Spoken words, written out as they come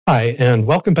Hi, and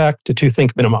welcome back to To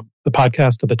Think Minimum, the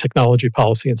podcast of the Technology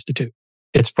Policy Institute.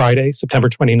 It's Friday, September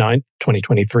 29th,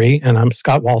 2023, and I'm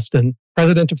Scott Walston,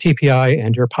 president of TPI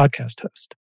and your podcast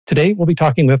host. Today, we'll be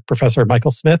talking with Professor Michael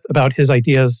Smith about his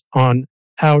ideas on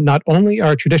how not only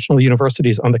are traditional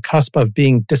universities on the cusp of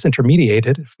being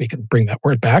disintermediated, if we can bring that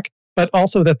word back, but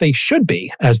also that they should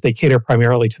be, as they cater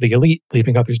primarily to the elite,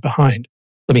 leaving others behind.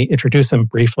 Let me introduce him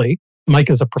briefly.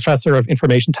 Mike is a professor of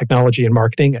information technology and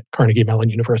marketing at Carnegie Mellon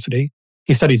University.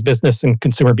 He studies business and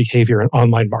consumer behavior in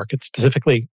online markets,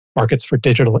 specifically markets for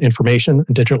digital information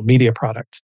and digital media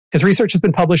products. His research has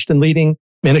been published in leading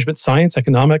management science,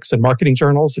 economics, and marketing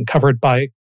journals and covered by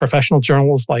professional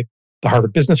journals like the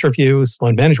Harvard Business Review,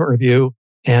 Sloan Management Review,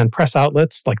 and press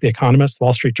outlets like The Economist,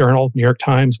 Wall Street Journal, New York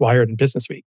Times, Wired, and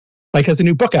Businessweek. Mike has a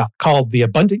new book out called The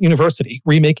Abundant University,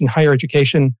 Remaking Higher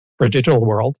Education for a Digital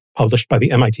World, published by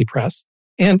the MIT Press.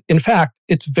 And in fact,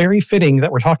 it's very fitting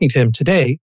that we're talking to him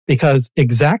today because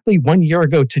exactly 1 year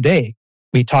ago today,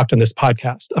 we talked on this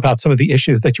podcast about some of the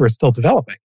issues that you are still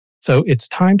developing. So it's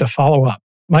time to follow up.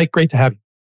 Mike, great to have you.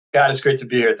 God, it's great to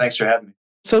be here. Thanks for having me.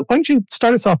 So why don't you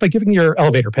start us off by giving your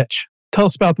elevator pitch? Tell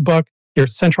us about the book, your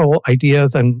central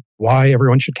ideas, and why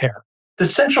everyone should care. The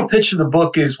central pitch of the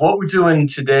book is what we're doing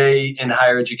today in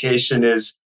higher education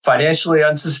is financially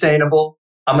unsustainable.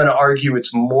 I'm going to argue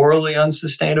it's morally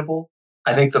unsustainable.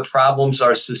 I think the problems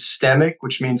are systemic,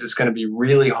 which means it's going to be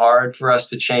really hard for us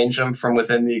to change them from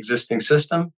within the existing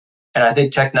system. And I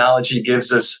think technology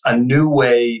gives us a new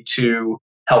way to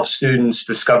help students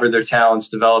discover their talents,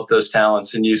 develop those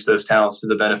talents, and use those talents to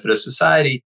the benefit of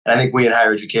society. And I think we in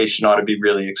higher education ought to be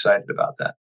really excited about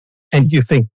that. And you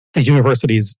think the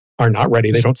universities are not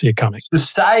ready? They don't see it coming.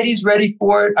 Society's ready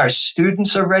for it. Our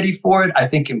students are ready for it. I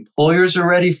think employers are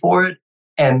ready for it.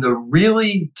 And the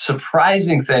really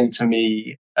surprising thing to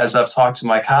me, as I've talked to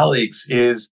my colleagues,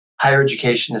 is higher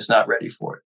education is not ready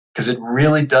for it because it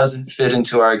really doesn't fit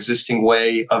into our existing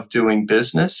way of doing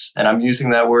business. And I'm using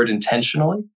that word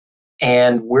intentionally.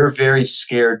 And we're very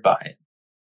scared by it.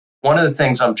 One of the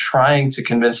things I'm trying to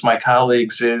convince my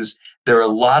colleagues is there are a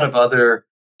lot of other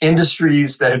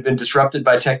industries that have been disrupted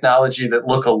by technology that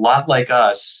look a lot like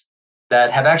us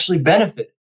that have actually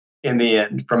benefited in the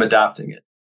end from adopting it.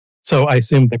 So I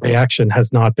assume the reaction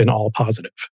has not been all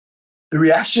positive. The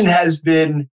reaction has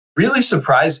been really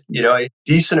surprising, a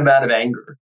decent amount of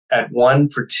anger. At one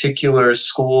particular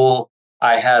school,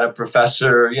 I had a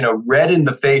professor, red in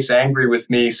the face, angry with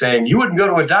me saying, "You wouldn't go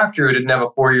to a doctor who didn't have a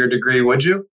 4-year degree, would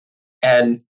you?"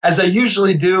 And as I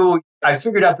usually do, I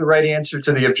figured out the right answer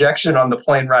to the objection on the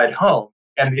plane ride home.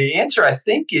 And the answer, I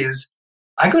think, is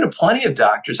I go to plenty of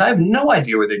doctors. I have no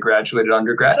idea where they graduated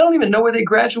undergrad. I don't even know where they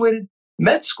graduated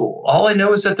med school. All I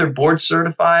know is that they're board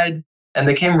certified and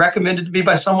they came recommended to me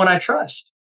by someone I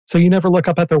trust. So you never look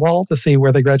up at their wall to see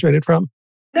where they graduated from?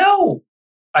 No.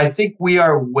 I think we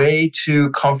are way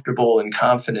too comfortable and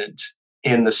confident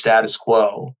in the status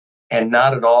quo and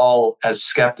not at all as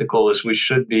skeptical as we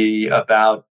should be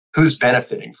about who's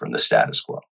benefiting from the status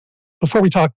quo. Before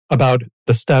we talk about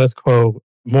the status quo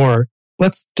more,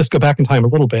 let's just go back in time a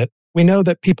little bit. We know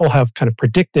that people have kind of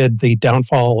predicted the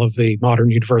downfall of the modern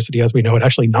university as we know it,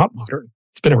 actually not modern.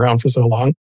 It's been around for so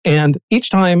long. And each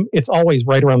time it's always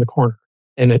right around the corner,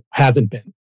 and it hasn't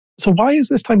been. So why is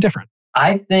this time different?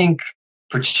 I think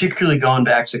particularly going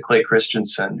back to Clay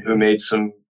Christensen, who made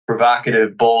some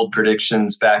provocative, bold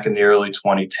predictions back in the early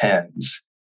 2010s,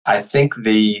 I think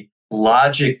the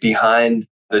logic behind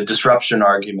the disruption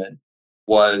argument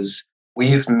was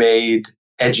we've made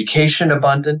education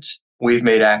abundant. We've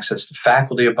made access to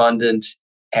faculty abundant,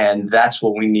 and that's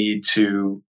what we need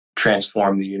to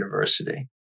transform the university.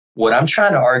 What I'm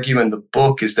trying to argue in the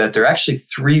book is that there are actually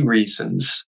 3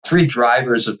 reasons, 3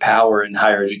 drivers of power in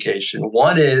higher education.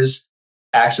 One is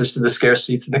access to the scarce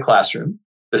seats in the classroom.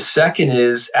 The second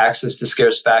is access to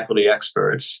scarce faculty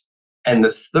experts. And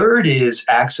the third is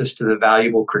access to the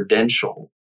valuable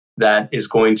credential that is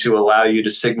going to allow you to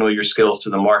signal your skills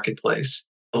to the marketplace.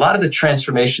 A lot of the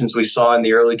transformations we saw in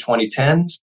the early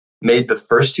 2010s made the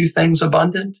first 2 things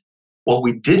abundant. What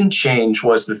we didn't change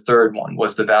was the third one,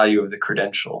 was the value of the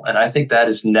credential. And I think that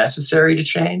is necessary to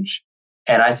change.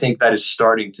 And I think that is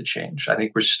starting to change. I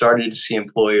think we're starting to see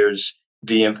employers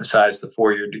de-emphasize the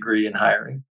 4-year degree in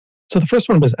hiring. So the first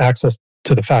one was access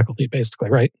to the faculty, basically,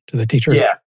 right? To the teachers?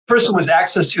 Yeah. First one was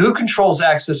access to who controls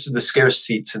access to the scarce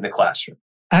seats in the classroom.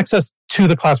 Access to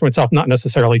the classroom itself, not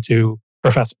necessarily to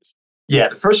professors. Yeah,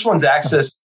 the first one's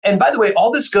access. And by the way,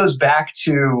 all this goes back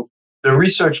to the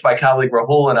research my colleague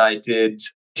Rahul and I did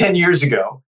 10 years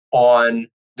ago on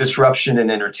disruption in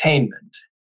entertainment.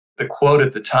 The quote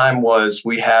at the time was,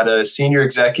 we had a senior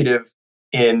executive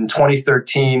in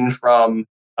 2013 from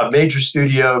a major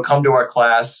studio come to our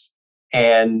class,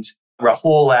 and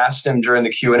Rahul asked him during the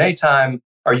Q&A time,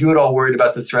 are you at all worried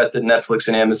about the threat that Netflix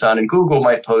and Amazon and Google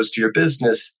might pose to your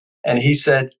business? And he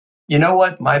said, you know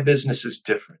what? My business is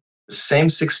different. The same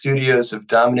 6 studios have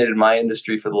dominated my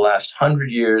industry for the last 100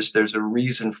 years. There's a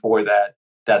reason for that.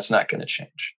 That's not going to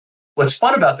change. What's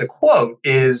fun about the quote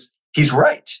is he's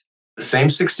right. The same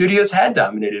 6 studios had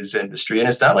dominated his industry. And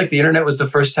it's not like the internet was the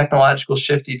first technological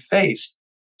shift he'd faced.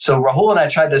 So Rahul and I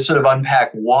tried to sort of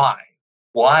unpack why.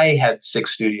 Why had 6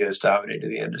 studios dominated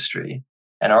the industry?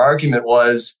 And our argument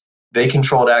was they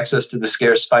controlled access to the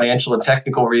scarce financial and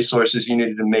technical resources you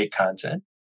needed to make content.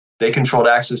 They controlled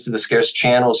access to the scarce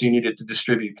channels you needed to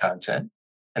distribute content.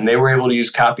 And they were able to use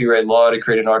copyright law to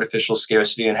create an artificial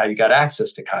scarcity in how you got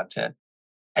access to content.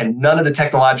 And none of the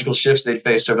technological shifts they'd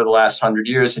faced over the last 100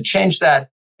 years had changed that.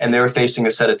 And they were facing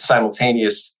a set of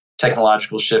simultaneous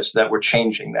technological shifts that were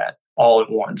changing that all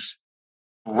at once.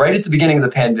 Right at the beginning of the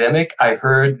pandemic, I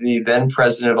heard the then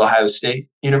president of Ohio State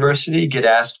University get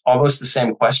asked almost the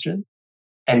same question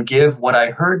and give what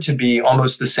I heard to be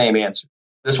almost the same answer.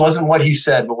 This wasn't what he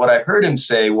said, but what I heard him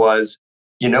say was,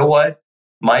 you know what?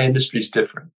 My industry's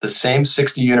different. The same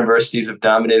 60 universities have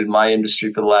dominated my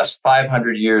industry for the last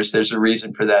 500 years. There's a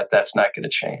reason for that. That's not going to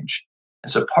change.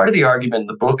 And so part of the argument in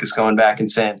the book is going back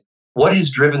and saying, what has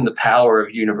driven the power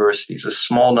of universities, a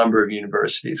small number of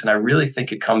universities? And I really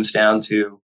think it comes down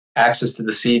to access to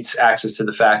the seats, access to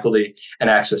the faculty, and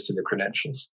access to the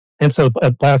credentials. And so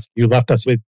at last, you left us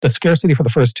with the scarcity for the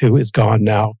first 2 is gone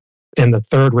now, and the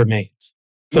third remains.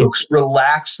 So MOOCs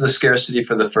relaxed the scarcity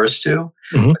for the first 2,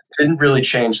 but didn't really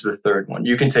change the third one.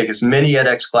 You can take as many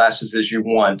edX classes as you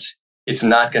want. It's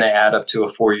not going to add up to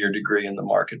a 4-year degree in the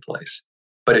marketplace.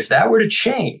 But if that were to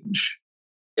change,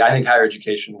 I think higher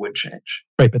education would change.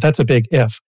 Right, but that's a big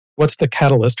if. What's the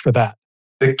catalyst for that?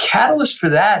 The catalyst for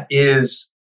that is,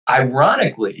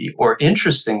 ironically or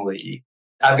interestingly,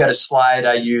 I've got a slide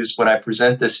I use when I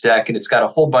present this deck, and it's got a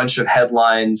whole bunch of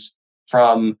headlines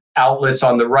from outlets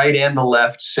on the right and the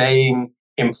left saying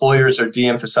employers are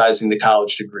de-emphasizing the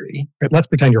college degree. Right, let's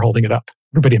pretend you're holding it up.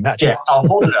 Everybody imagine. Yeah, I'll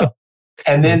hold it up.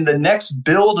 And then the next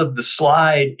build of the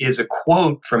slide is a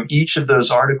quote from each of those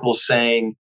articles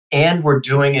saying, and we're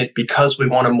doing it because we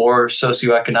want a more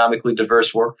socioeconomically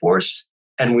diverse workforce.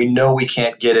 And we know we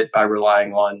can't get it by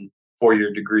relying on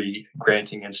 4-year degree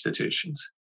granting institutions.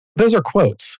 Those are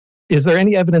quotes. Is there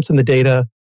any evidence in the data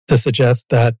to suggest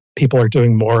that people are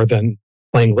doing more than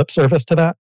playing lip service to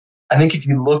that? I think if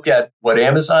you look at what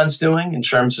Amazon's doing in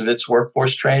terms of its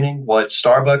workforce training, what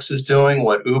Starbucks is doing,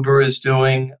 what Uber is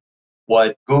doing,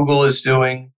 what Google is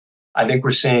doing, I think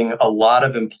we're seeing a lot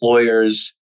of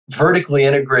employers vertically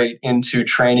integrate into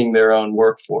training their own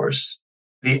workforce.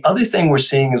 The other thing we're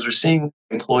seeing is we're seeing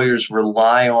employers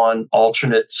rely on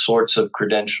alternate sorts of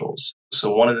credentials.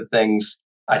 So one of the things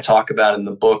I talk about in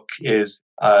the book is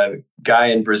a guy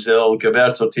in Brazil,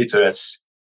 Gilberto Titores,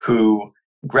 who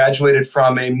graduated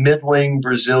from a middling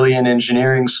Brazilian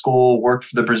engineering school, worked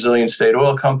for the Brazilian State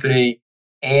Oil Company,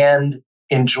 and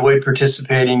enjoyed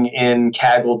participating in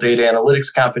Kaggle data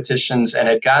analytics competitions and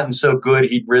had gotten so good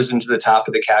he'd risen to the top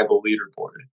of the Kaggle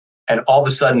leaderboard. And all of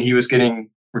a sudden he was getting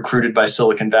recruited by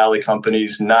Silicon Valley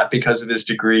companies, not because of his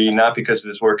degree, not because of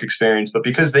his work experience, but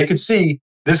because they could see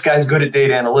this guy's good at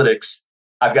data analytics.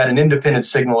 I've got an independent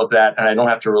signal of that, and I don't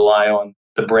have to rely on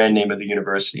the brand name of the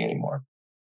university anymore.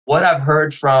 What I've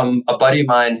heard from a buddy of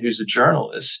mine who's a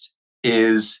journalist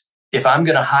is if I'm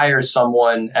going to hire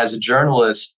someone as a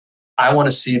journalist, I want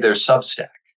to see their Substack.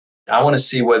 I want to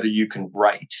see whether you can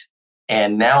write.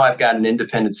 And now I've got an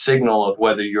independent signal of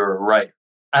whether you're a writer.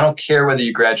 I don't care whether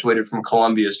you graduated from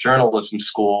Columbia's journalism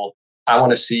school. I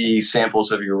want to see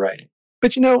samples of your writing.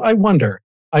 But I wonder,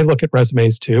 I look at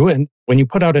resumes too, and when you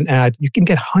put out an ad, you can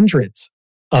get hundreds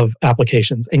of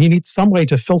applications and you need some way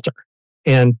to filter.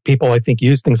 And people, I think,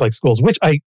 use things like schools, which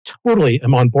I totally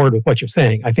am on board with what you're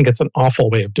saying. I think it's an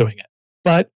awful way of doing it.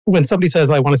 But when somebody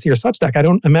says, I want to see your Substack, I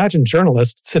don't imagine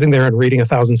journalists sitting there and reading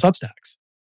 1,000 Substacks.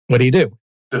 What do you do?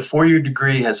 The 4-year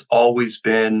degree has always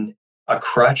been a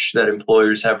crutch that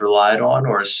employers have relied on,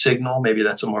 or a signal, maybe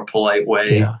that's a more polite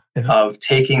way of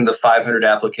taking the 500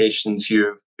 applications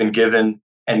you've been given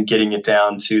and getting it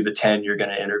down to the 10 you're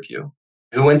going to interview.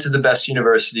 Who went to the best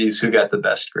universities? Who got the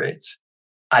best grades?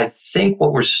 I think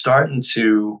what we're starting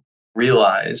to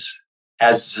realize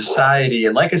as a society,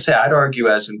 and like I say, I'd argue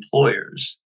as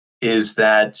employers, is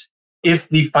that if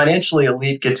the financially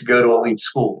elite get to go to elite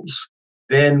schools,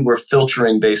 then we're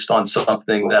filtering based on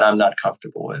something that I'm not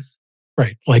comfortable with.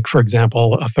 Right. Like, for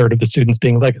example, a third of the students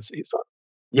being legacies.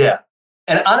 Yeah.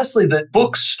 And honestly, the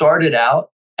book started out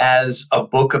as a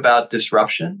book about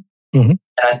disruption. Mm-hmm. And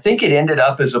I think it ended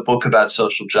up as a book about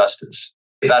social justice.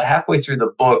 About halfway through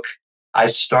the book, I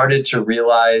started to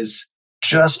realize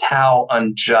just how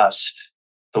unjust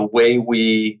the way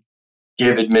we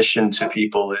give admission to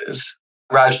people is.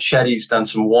 Raj Chetty's done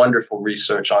some wonderful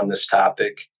research on this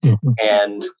topic. Mm-hmm.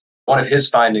 And one of his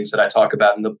findings that I talk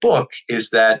about in the book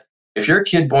is that if you're a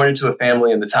kid born into a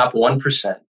family in the top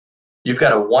 1%, you've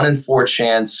got a 1 in 4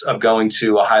 chance of going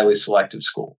to a highly selective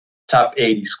school, top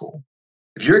 80 school.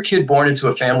 If you're a kid born into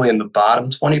a family in the bottom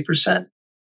 20%,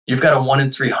 you've got a 1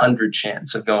 in 300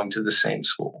 chance of going to the same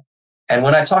school. And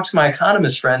when I talk to my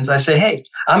economist friends, I say, hey,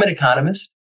 I'm an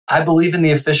economist. I believe in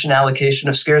the efficient allocation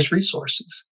of scarce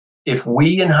resources. If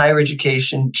we in higher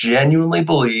education genuinely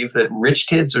believe that rich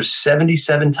kids are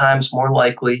 77 times more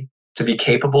likely to be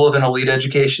capable of an elite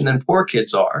education than poor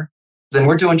kids are, then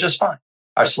we're doing just fine.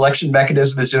 Our selection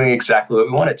mechanism is doing exactly what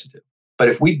we want it to do. But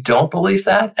if we don't believe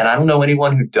that, and I don't know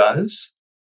anyone who does,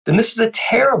 then this is a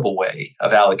terrible way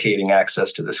of allocating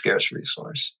access to the scarce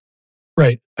resource.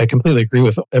 Right. I completely agree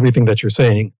with everything that you're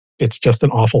saying. It's just an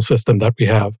awful system that we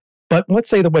have. But let's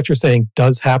say that what you're saying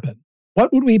does happen.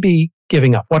 What would we be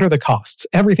giving up? What are the costs?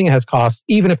 Everything has costs,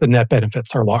 even if the net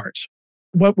benefits are large.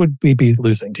 What would we be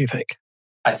losing, do you think?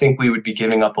 I think we would be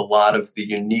giving up a lot of the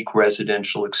unique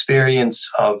residential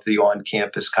experience of the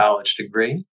on-campus college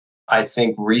degree. I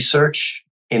think research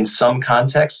in some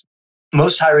contexts,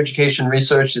 most higher education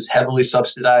research is heavily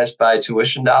subsidized by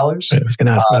tuition dollars. I was going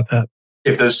to ask about that.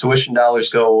 If those tuition dollars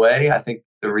go away, I think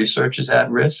the research is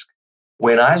at risk.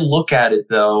 When I look at it,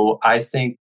 though, I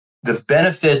think the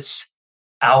benefits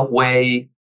outweigh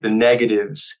the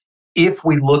negatives if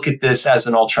we look at this as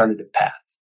an alternative path.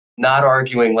 Not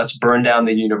arguing, let's burn down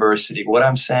the university. What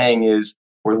I'm saying is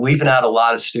we're leaving out a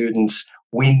lot of students.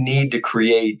 We need to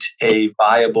create a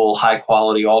viable,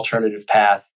 high-quality alternative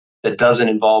path that doesn't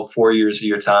involve 4 years of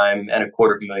your time and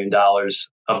 $250,000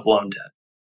 of loan debt.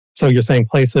 So you're saying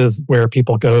places where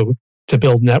people go to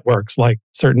build networks, like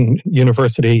certain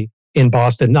university in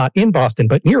Boston, not in Boston,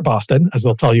 but near Boston, as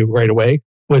they'll tell you right away,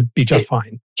 would be just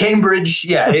fine. Cambridge,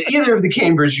 yeah, either of the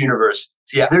Cambridge universities.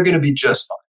 Yeah, they're going to be just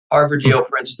fine. Harvard, Yale,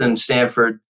 Princeton,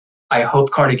 Stanford, I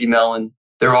hope Carnegie Mellon,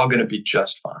 they're all going to be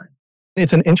just fine.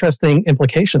 It's an interesting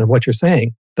implication of what you're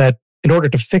saying, that in order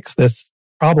to fix this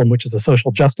problem, which is a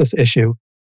social justice issue,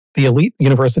 the elite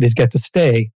universities get to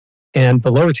stay and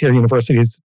the lower tier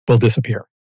universities will disappear.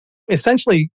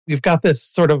 Essentially, you've got this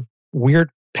sort of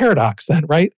weird paradox then,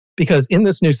 right? Because in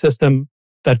this new system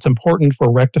that's important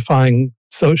for rectifying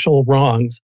social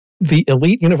wrongs, the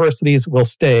elite universities will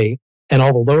stay and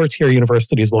all the lower tier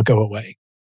universities will go away.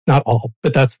 Not all,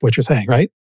 but that's what you're saying, right?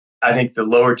 I think the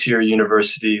lower tier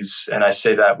universities, and I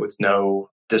say that with no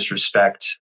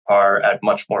disrespect, are at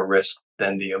much more risk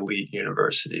than the elite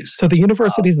universities. So the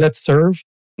universities that serve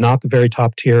not the very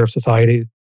top tier of society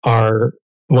are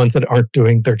ones that aren't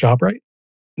doing their job right?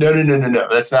 No.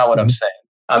 That's not what I'm saying.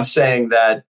 I'm saying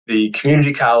that the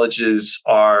community colleges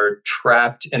are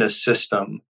trapped in a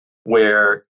system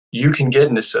where you can get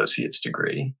an associate's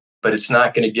degree, but it's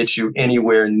not going to get you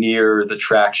anywhere near the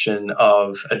traction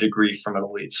of a degree from an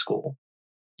elite school.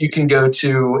 You can go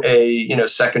to a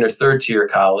second or third tier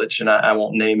college, and I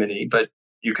won't name any, but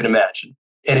you can imagine.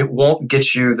 And it won't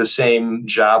get you the same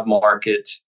job market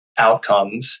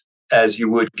outcomes as you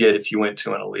would get if you went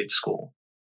to an elite school,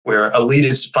 where elite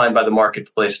is defined by the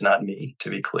marketplace, not me, to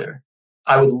be clear.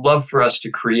 I would love for us to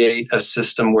create a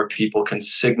system where people can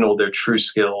signal their true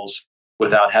skills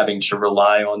without having to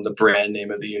rely on the brand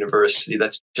name of the university.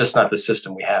 That's just not the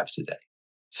system we have today.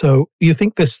 So you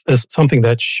think this is something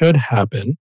that should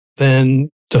happen? Then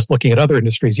just looking at other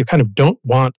industries, you kind of don't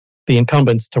want the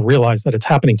incumbents to realize that it's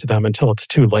happening to them until it's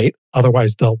too late.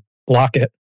 Otherwise, they'll block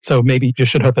it. So maybe you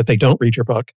should hope that they don't read your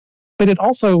book. But it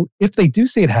also, if they do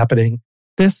see it happening,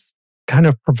 this kind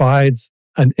of provides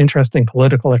an interesting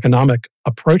political economic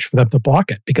approach for them to block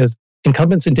it, because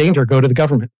incumbents in danger go to the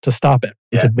government to stop it,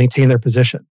 to maintain their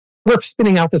position. We're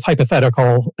spinning out this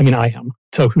hypothetical. I mean, I am.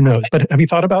 So who knows? But have you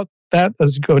thought about that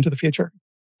as you go into the future?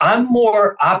 I'm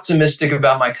more optimistic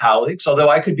about my colleagues, although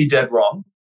I could be dead wrong.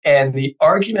 And the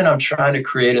argument I'm trying to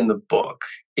create in the book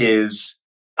is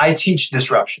I teach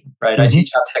disruption, right? I teach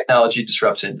how technology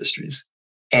disrupts industries.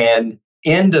 And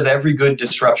end of every good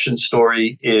disruption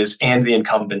story is, and the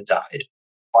incumbent died.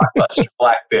 Blockbuster,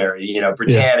 BlackBerry,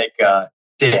 Britannica,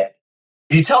 dead.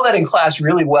 If you tell that in class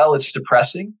really well, it's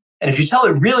depressing. And if you tell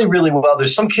it really, really well,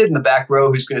 there's some kid in the back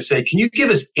row who's going to say, can you give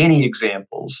us any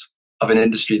examples of an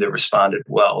industry that responded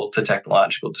well to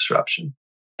technological disruption?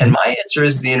 And my answer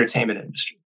is the entertainment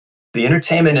industry. The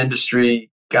entertainment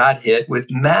industry got hit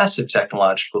with massive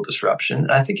technological disruption.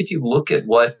 And I think if you look at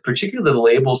what particularly the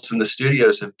labels and the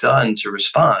studios have done to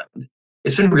respond,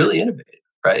 it's been really innovative,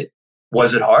 right?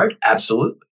 Was it hard?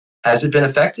 Absolutely. Has it been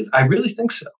effective? I really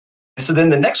think so. So then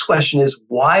the next question is,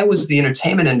 why was the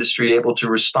entertainment industry able to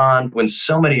respond when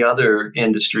so many other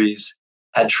industries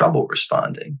had trouble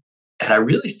responding? And I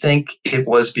really think it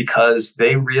was because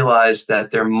they realized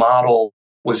that their model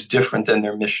was different than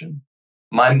their mission.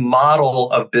 My model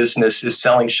of business is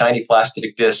selling shiny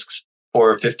plastic discs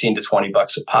for 15 to 20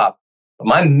 bucks a pop. But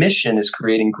my mission is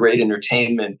creating great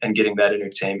entertainment and getting that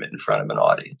entertainment in front of an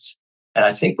audience. And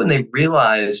I think when they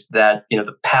realized that,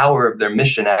 the power of their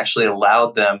mission actually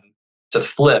allowed them to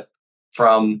flip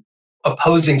from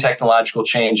opposing technological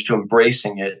change to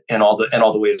embracing it in all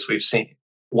the ways we've seen.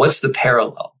 What's the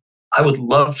parallel? I would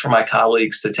love for my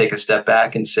colleagues to take a step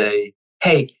back and say,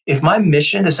 hey, if my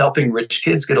mission is helping rich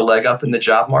kids get a leg up in the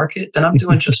job market, then I'm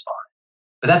doing just fine.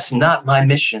 But that's not my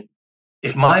mission.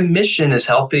 If my mission is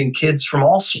helping kids from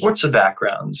all sorts of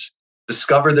backgrounds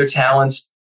discover their talents,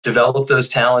 develop those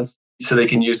talents so they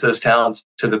can use those talents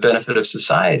to the benefit of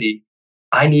society,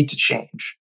 I need to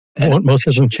change. Won't most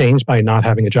of them change by not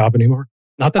having a job anymore?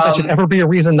 Not that should ever be a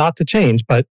reason not to change,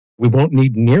 but we won't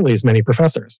need nearly as many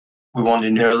professors. We won't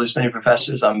need nearly as many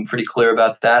professors. I'm pretty clear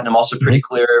about that. And I'm also pretty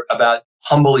clear about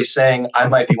humbly saying I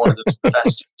might be one of those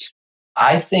professors.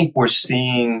 I think we're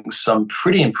seeing some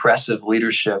pretty impressive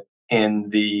leadership in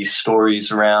the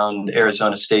stories around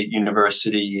Arizona State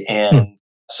University and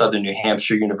Southern New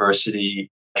Hampshire University,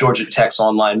 Georgia Tech's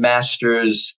online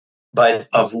masters, but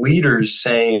of leaders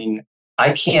saying,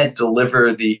 I can't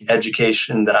deliver the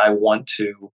education that I want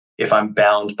to if I'm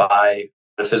bound by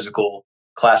the physical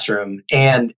classroom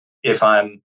and if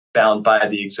I'm bound by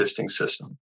the existing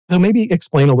system. Now, maybe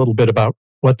explain a little bit about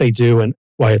what they do and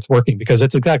why it's working, because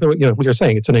it's exactly what you're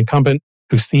saying. It's an incumbent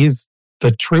who sees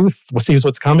the truth, sees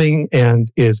what's coming,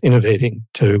 and is innovating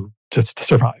to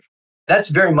survive. That's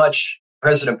very much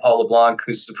President Paul LeBlanc,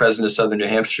 who's the president of Southern New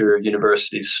Hampshire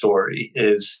University's story.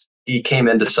 Is he came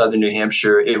into Southern New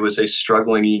Hampshire. It was a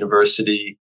struggling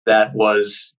university that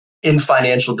was in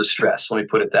financial distress, let me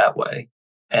put it that way.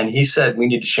 And he said, we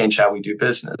need to change how we do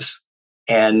business,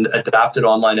 and adopted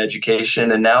online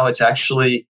education. And now it's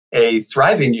actually a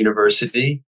thriving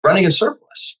university running in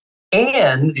surplus.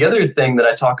 And the other thing that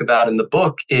I talk about in the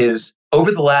book is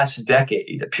over the last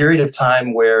decade, a period of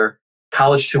time where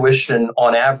college tuition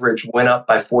on average went up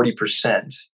by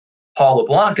 40%. Paul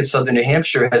LeBlanc at Southern New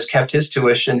Hampshire has kept his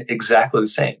tuition exactly the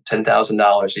same,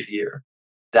 $10,000 a year.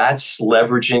 That's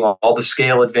leveraging all the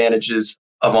scale advantages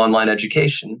of online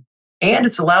education. And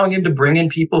it's allowing him to bring in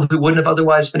people who wouldn't have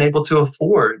otherwise been able to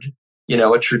afford,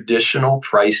 a traditional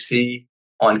pricey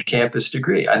on-campus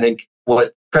degree. I think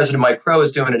what President Mike Crow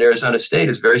is doing at Arizona State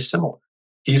is very similar.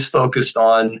 He's focused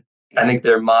on, I think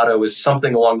their motto is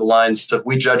something along the lines of,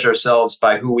 we judge ourselves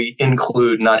by who we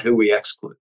include, not who we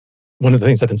exclude. One of the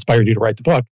things that inspired you to write the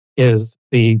book is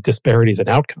the disparities in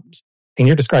outcomes. And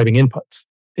you're describing inputs.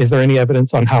 Is there any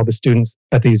evidence on how the students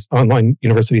at these online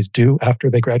universities do after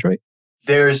they graduate?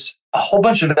 There's a whole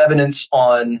bunch of evidence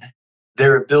on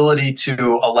their ability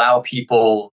to allow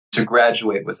people to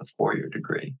graduate with a 4-year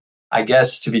degree. I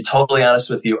guess, to be totally honest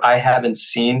with you, I haven't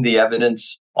seen the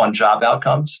evidence on job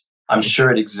outcomes. I'm sure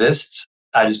it exists.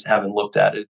 I just haven't looked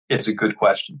at it. It's a good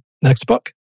question. Next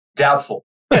book. Doubtful.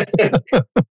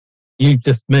 You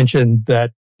just mentioned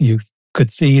that you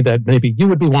could see that maybe you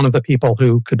would be one of the people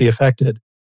who could be affected.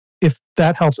 If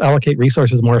that helps allocate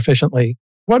resources more efficiently,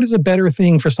 what is a better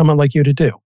thing for someone like you to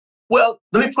do? Well,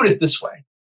 let me put it this way.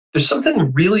 There's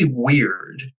something really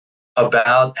weird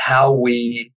about how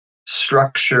we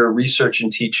structure research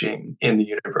and teaching in the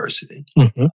university.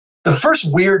 Mm-hmm. The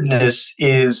first weirdness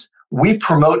is we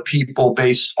promote people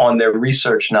based on their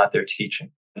research, not their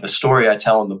teaching. The story I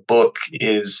tell in the book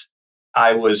is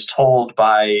I was told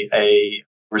by a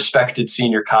respected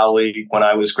senior colleague when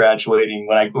I was graduating,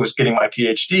 when I was getting my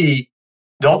PhD,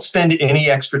 don't spend any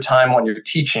extra time on your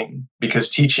teaching because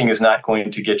teaching is not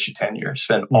going to get you tenure.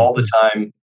 Spend all the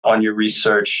time on your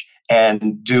research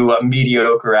and do a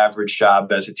mediocre average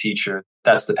job as a teacher.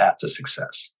 That's the path to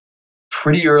success.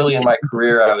 Pretty early in my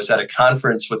career, I was at a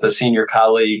conference with a senior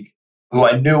colleague who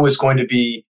I knew was going to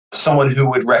be someone who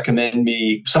would recommend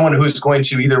me, someone who's going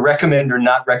to either recommend or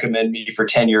not recommend me for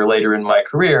tenure later in my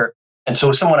career. And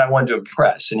so someone I wanted to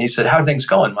impress. And he said, how are things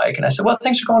going, Mike? And I said, well,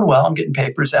 things are going well. I'm getting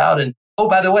papers out. And oh,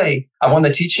 by the way, I won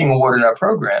the teaching award in our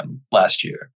program last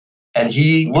year. And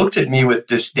he looked at me with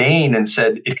disdain and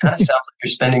said, it kind of sounds like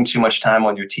you're spending too much time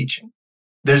on your teaching.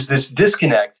 There's this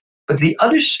disconnect. But the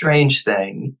other strange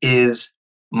thing is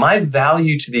my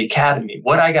value to the academy,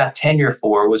 what I got tenure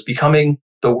for was becoming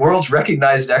the world's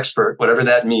recognized expert, whatever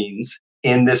that means,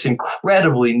 in this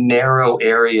incredibly narrow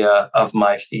area of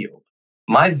my field.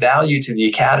 My value to the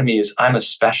academy is I'm a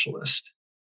specialist.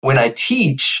 When I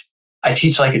teach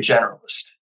like a generalist.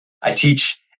 I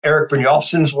teach Eric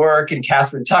Brynjolfsson's work and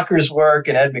Catherine Tucker's work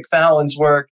and Ed McFarlane's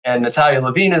work and Natalia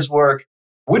Lavina's work.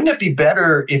 Wouldn't it be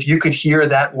better if you could hear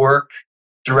that work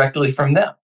directly from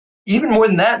them? Even more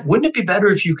than that, wouldn't it be better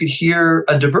if you could hear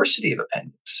a diversity of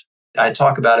opinions? I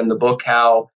talk about in the book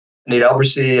how Nate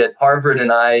Elbersy at Harvard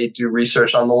and I do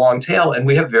research on the long tail, and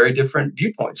we have very different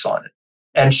viewpoints on it.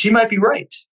 And she might be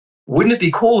right. Wouldn't it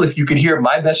be cool if you could hear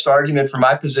my best argument for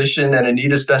my position and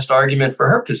Anita's best argument for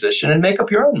her position and make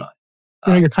up your own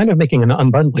mind? You're kind of making an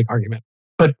unbundling argument.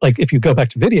 But like if you go back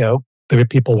to video, the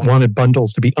people wanted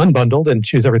bundles to be unbundled and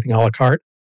choose everything a la carte.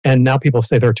 And now people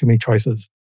say there are too many choices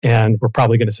and we're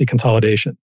probably going to see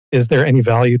consolidation. Is there any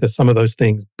value to some of those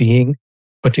things being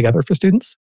put together for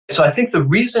students? So I think the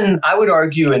reason I would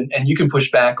argue, and you can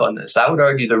push back on this, I would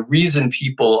argue the reason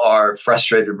people are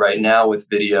frustrated right now with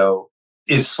video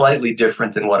is slightly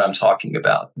different than what I'm talking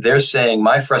about. They're saying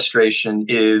my frustration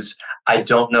is I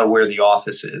don't know where The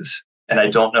Office is and I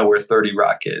don't know where 30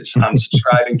 Rock is. I'm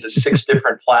subscribing to 6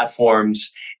 different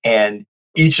platforms and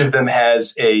each of them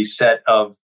has a set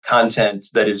of content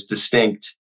that is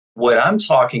distinct. What I'm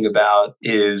talking about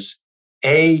is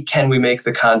A, can we make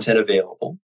the content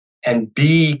available? And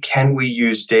B, can we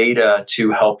use data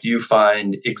to help you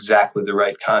find exactly the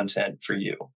right content for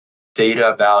you?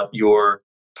 Data about your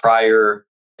prior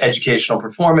educational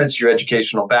performance, your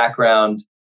educational background.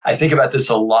 I think about this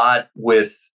a lot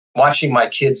with watching my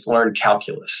kids learn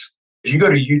calculus. If you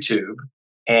go to YouTube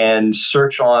and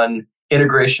search on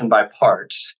integration by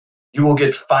parts, you will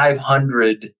get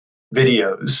 500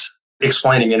 videos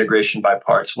explaining integration by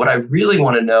parts. What I really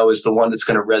want to know is the one that's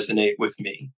going to resonate with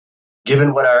me,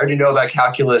 given what I already know about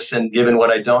calculus and given what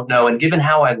I don't know and given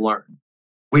how I learn.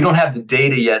 We don't have the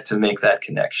data yet to make that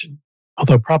connection.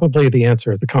 Although probably the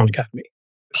answer is the Khan Academy.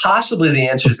 Possibly the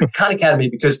answer is the Khan Academy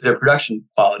because their production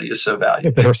quality is so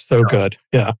valuable. They're so good.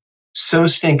 Yeah. So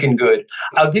stinking good.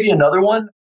 I'll give you another one.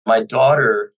 My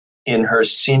daughter in her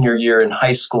senior year in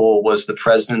high school was the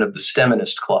president of the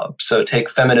STEMinist Club. So take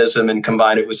feminism and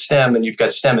combine it with STEM and you've got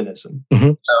STEMinism.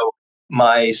 Mm-hmm. So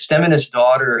my STEMinist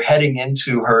daughter heading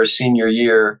into her senior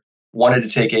year wanted to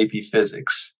take AP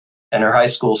Physics. And her high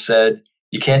school said,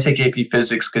 you can't take AP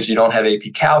Physics because you don't have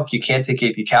AP Calc. You can't take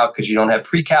AP Calc because you don't have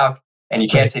Pre-Calc. And you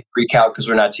can't take Pre-Calc because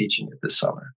we're not teaching it this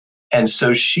summer. And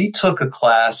so she took a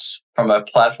class from a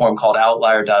platform called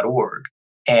outlier.org.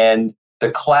 And the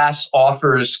class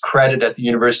offers credit at the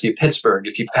University of Pittsburgh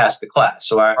if you pass the class.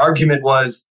 So our argument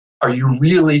was, are you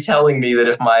really telling me that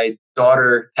if my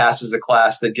daughter passes a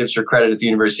class that gives her credit at the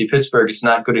University of Pittsburgh, it's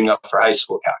not good enough for high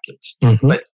school calculus? Mm-hmm.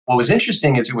 But what was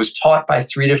interesting is it was taught by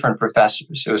 3 different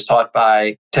professors. It was taught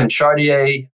by Tim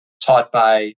Chartier, taught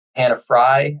by Hannah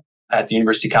Fry at the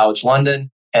University College London,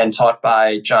 and taught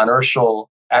by John Urschel,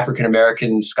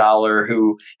 African-American scholar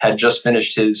who had just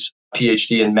finished his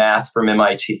PhD in math from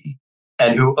MIT.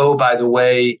 And who, oh, by the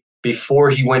way, before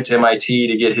he went to MIT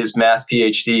to get his math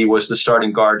PhD, was the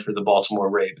starting guard for the Baltimore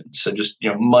Ravens. So just,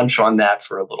 munch on that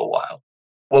for a little while.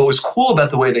 What was cool about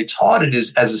the way they taught it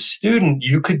is, as a student,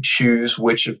 you could choose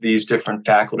which of these different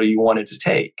faculty you wanted to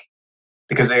take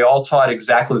because they all taught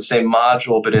exactly the same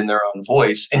module, but in their own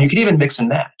voice. And you could even mix and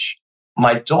match.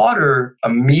 My daughter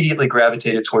immediately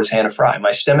gravitated towards Hannah Fry.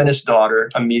 My STEMinist daughter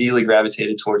immediately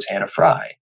gravitated towards Hannah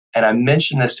Fry. And I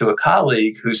mentioned this to a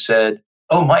colleague who said,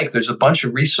 oh, Mike, there's a bunch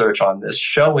of research on this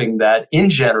showing that in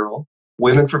general,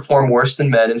 women perform worse than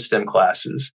men in STEM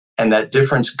classes. And that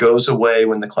difference goes away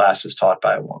when the class is taught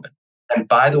by a woman. And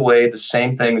by the way, the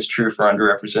same thing is true for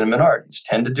underrepresented minorities,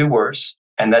 tend to do worse.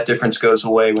 And that difference goes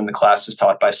away when the class is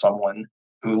taught by someone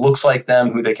who looks like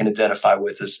them, who they can identify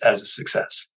with as a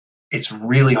success. It's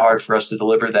really hard for us to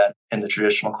deliver that in the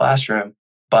traditional classroom,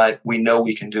 but we know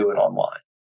we can do it online.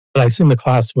 But I assume the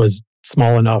class was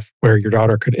small enough where your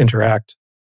daughter could interact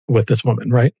with this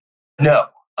woman, right? No.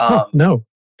 No.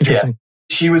 Interesting.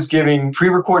 Yeah. She was giving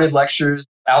pre-recorded lectures.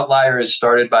 Outlier is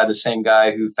started by the same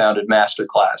guy who founded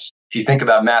Masterclass. If you think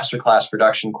about Masterclass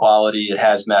production quality, it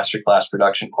has Masterclass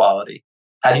production quality.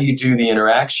 How do you do the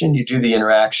interaction? You do the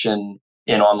interaction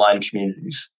in online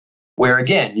communities, where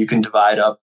again, you can divide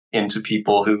up into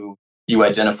people who you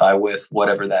identify with,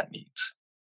 whatever that means.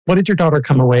 What did your daughter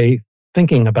come away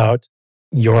thinking about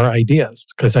your ideas?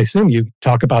 Because I assume you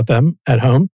talk about them at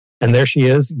home, and there she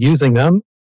is using them,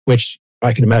 which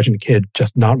I can imagine a kid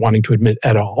just not wanting to admit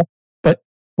at all. But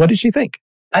what did she think?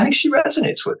 I think she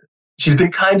resonates with it. She's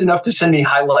been kind enough to send me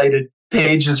highlighted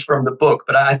pages from the book.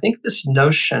 But I think this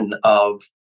notion of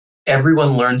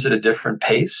everyone learns at a different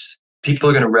pace. People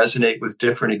are going to resonate with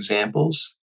different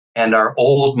examples. And our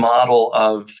old model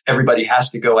of everybody has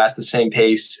to go at the same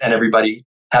pace and everybody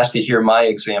has to hear my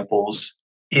examples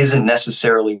isn't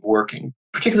necessarily working,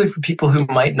 particularly for people who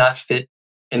might not fit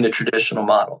in the traditional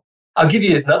model. I'll give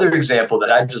you another example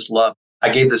that I just love. I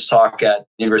gave this talk at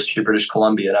the University of British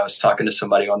Columbia, and I was talking to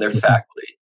somebody on their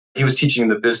faculty. He was teaching in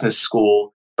the business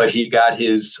school, but he got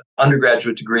his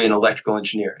undergraduate degree in electrical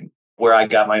engineering, where I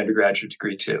got my undergraduate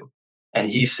degree too. And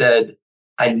he said,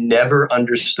 I never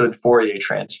understood Fourier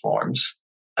transforms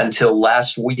until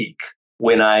last week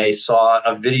when I saw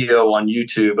a video on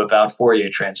YouTube about Fourier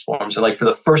transforms. And for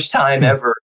the first time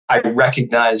ever, I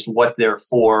recognized what they're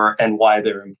for and why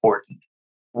they're important.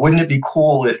 Wouldn't it be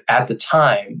cool if at the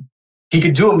time he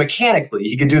could do them mechanically,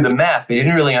 he could do the math, but he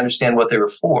didn't really understand what they were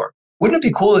for? Wouldn't it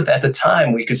be cool if at the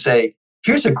time we could say,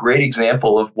 here's a great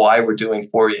example of why we're doing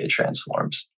Fourier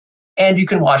transforms, and you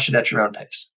can watch it at your own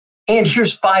pace. And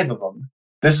here's 5 of them.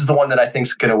 This is the one that I think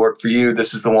is going to work for you.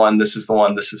 This is the one, this is the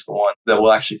one, this is the one that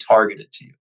will actually target it to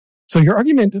you. So your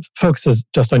argument focuses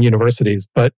just on universities,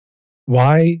 but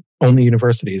why only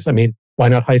universities? I mean, why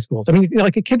not high schools? I mean,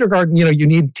 like a kindergarten, you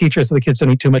need teachers so the kids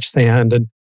don't eat too much sand. And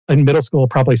in middle school,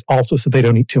 probably also so they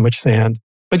don't eat too much sand.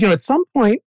 But, at some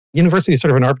point, university is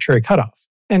sort of an arbitrary cutoff.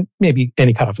 And maybe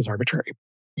any cutoff is arbitrary.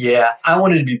 Yeah, I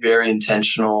wanted to be very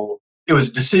intentional. It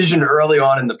was a decision early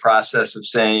on in the process of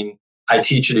saying, I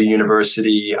teach at a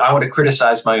university. I want to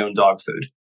criticize my own dog food.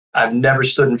 I've never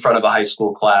stood in front of a high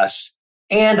school class.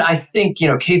 And I think,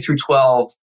 K through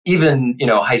 12, even,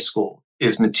 high school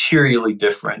is materially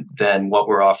different than what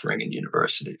we're offering in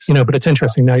universities. But it's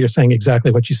interesting. Now you're saying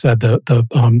exactly what you said.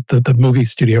 The movie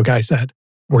studio guy said,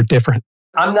 we're different.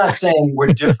 I'm not saying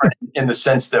we're different in the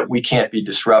sense that we can't be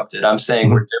disrupted. I'm saying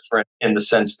we're different in the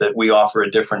sense that we offer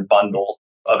a different bundle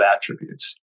of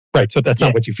attributes. Right. So that's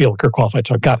not what you feel like you're qualified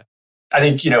to. Got it. I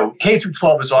think, K through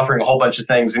 12 is offering a whole bunch of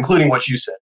things, including what you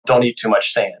said. Don't eat too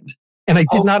much sand. And I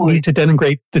did not need to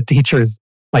denigrate the teachers.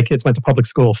 My kids went to public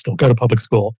school, still go to public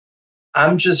school.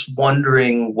 I'm just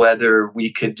wondering whether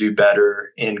we could do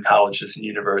better in colleges and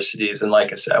universities. And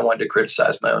like I said, I wanted to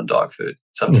criticize my own dog food.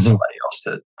 It's up to somebody else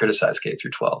to criticize K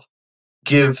through 12.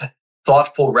 Give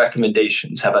thoughtful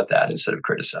recommendations. How about that instead of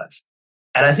criticize?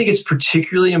 And I think it's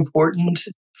particularly important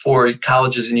for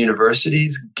colleges and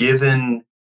universities, given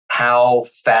how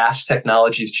fast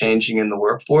technology is changing in the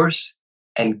workforce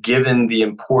and given the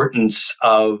importance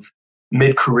of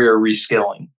mid-career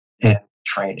reskilling and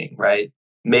training, right?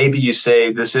 Maybe you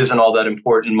say this isn't all that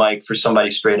important, Mike, for somebody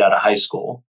straight out of high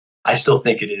school. I still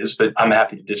think it is, but I'm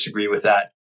happy to disagree with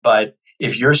that. But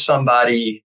if you're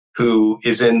somebody who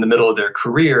is in the middle of their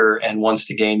career and wants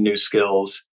to gain new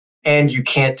skills, and you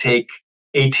can't take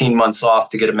 18 months off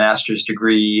to get a master's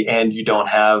degree and you don't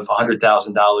have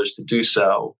 $100,000 to do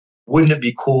so, wouldn't it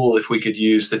be cool if we could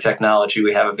use the technology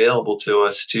we have available to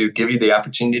us to give you the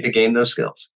opportunity to gain those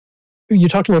skills? You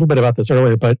talked a little bit about this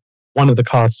earlier, but one of the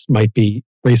costs might be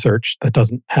research that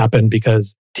doesn't happen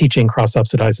because teaching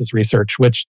cross-subsidizes research,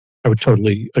 which I would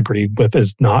totally agree with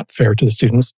is not fair to the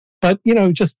students. But,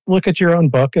 just look at your own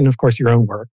book and, of course, your own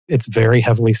work. It's very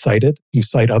heavily cited. You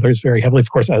cite others very heavily,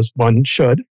 of course, as one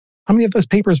should. How many of those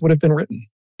papers would have been written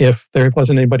if there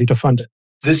wasn't anybody to fund it?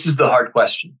 This is the hard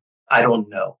question. I don't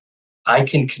know. I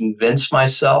can convince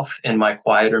myself in my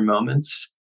quieter moments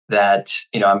that,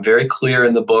 I'm very clear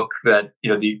in the book that,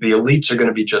 the elites are going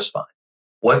to be just fine.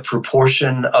 What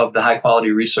proportion of the high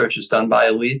quality research is done by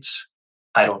elites?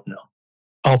 I don't know.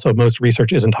 Also, most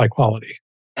research isn't high quality.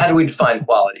 How do we define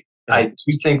quality? I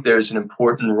do think there's an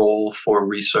important role for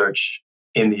research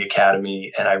in the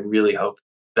academy, and I really hope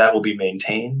that will be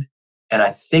maintained. And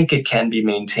I think it can be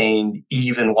maintained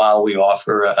even while we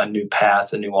offer a new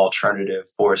path, a new alternative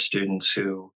for students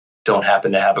who don't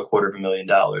happen to have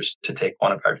 $250,000 to take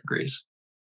one of our degrees.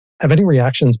 Have any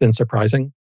reactions been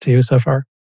surprising to you so far?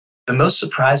 The most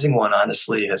surprising one,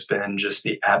 honestly, has been just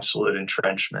the absolute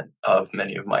entrenchment of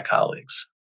many of my colleagues.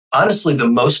 Honestly, the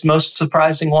most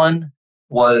surprising one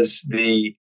was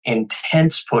the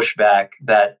intense pushback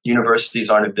that universities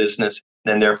aren't a business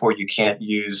and therefore you can't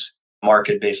use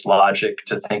market-based logic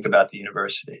to think about the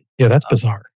university. Yeah, that's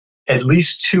bizarre. At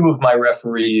least 2 of my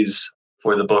referees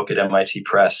for the book at MIT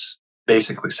Press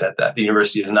basically said that. The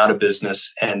university is not a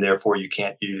business and therefore you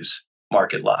can't use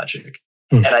market logic.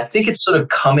 And I think it's sort of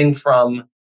coming from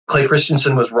Clay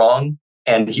Christensen was wrong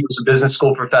and he was a business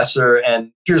school professor.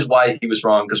 And here's why he was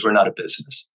wrong, because we're not a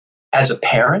business. As a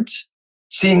parent,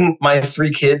 seeing my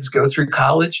 3 kids go through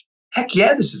college, heck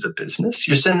yeah, this is a business.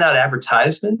 You're sending out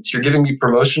advertisements. You're giving me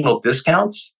promotional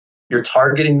discounts. You're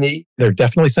targeting me. They're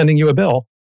definitely sending you a bill.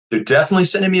 They're definitely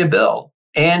sending me a bill.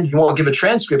 and you won't give a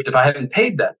transcript if I haven't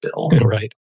paid that bill.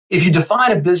 Right. If you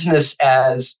define a business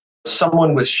as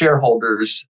someone with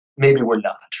shareholders, maybe we're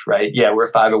not, right? Yeah, we're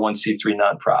a 501c3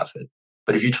 nonprofit.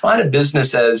 But if you define a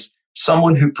business as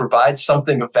someone who provides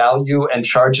something of value and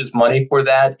charges money for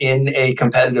that in a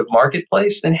competitive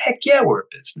marketplace, then heck yeah, we're a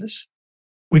business.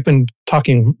 We've been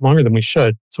talking longer than we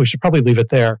should, so we should probably leave it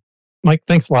there. Mike,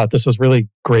 thanks a lot. This was really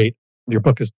great. Your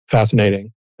book is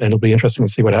fascinating, and it'll be interesting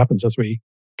to see what happens as we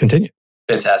continue.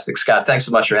 Fantastic. Scott, thanks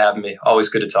so much for having me. Always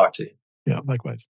good to talk to you. Yeah, likewise.